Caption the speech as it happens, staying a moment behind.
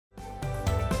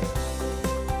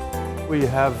We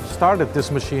have started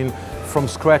this machine from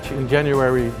scratch in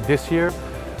January this year.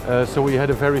 So we had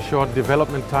a very short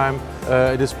development time.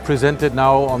 It is presented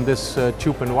now on this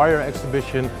tube and wire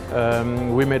exhibition.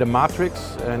 We made a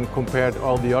matrix and compared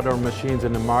all the other machines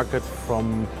in the market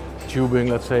from tubing,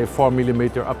 let's say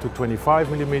 4mm up to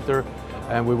 25mm,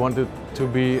 and we wanted to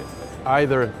be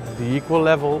either the equal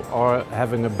level or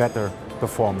having a better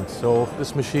performance. So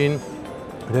this machine,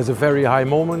 it has a very high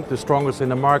moment, the strongest in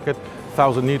the market,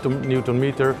 1000 Newton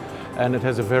meter, and it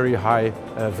has a very high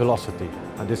velocity.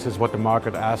 And this is what the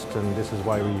market asked, and this is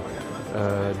why we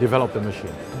developed the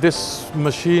machine. This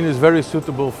machine is very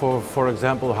suitable for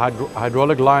example,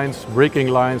 hydraulic lines, braking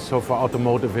lines, so for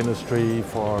automotive industry,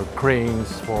 for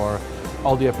cranes, for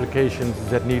all the applications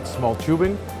that need small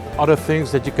tubing. Other things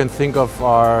that you can think of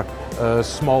are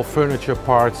small furniture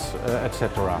parts,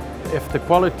 etc. If the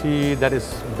quality that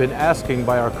is been asking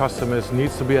by our customers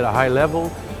needs to be at a high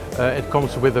level, it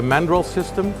comes with a mandrel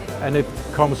system and it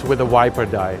comes with a wiper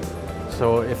die.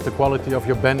 So if the quality of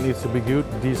your bend needs to be good,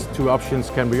 these two options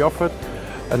can be offered.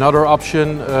 Another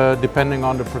option, depending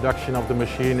on the production of the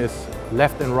machine, is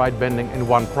left and right bending in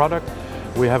one product.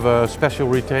 We have a special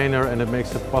retainer and it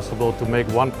makes it possible to make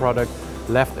one product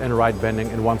left and right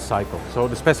bending in one cycle. So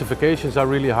the specifications are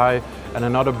really high, and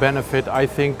another benefit I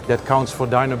think that counts for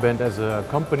Dynobend as a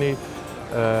company,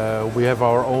 we have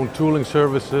our own tooling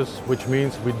services, which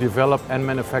means we develop and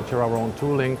manufacture our own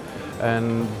tooling,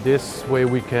 and this way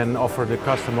we can offer the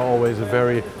customer always a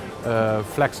very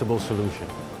flexible solution.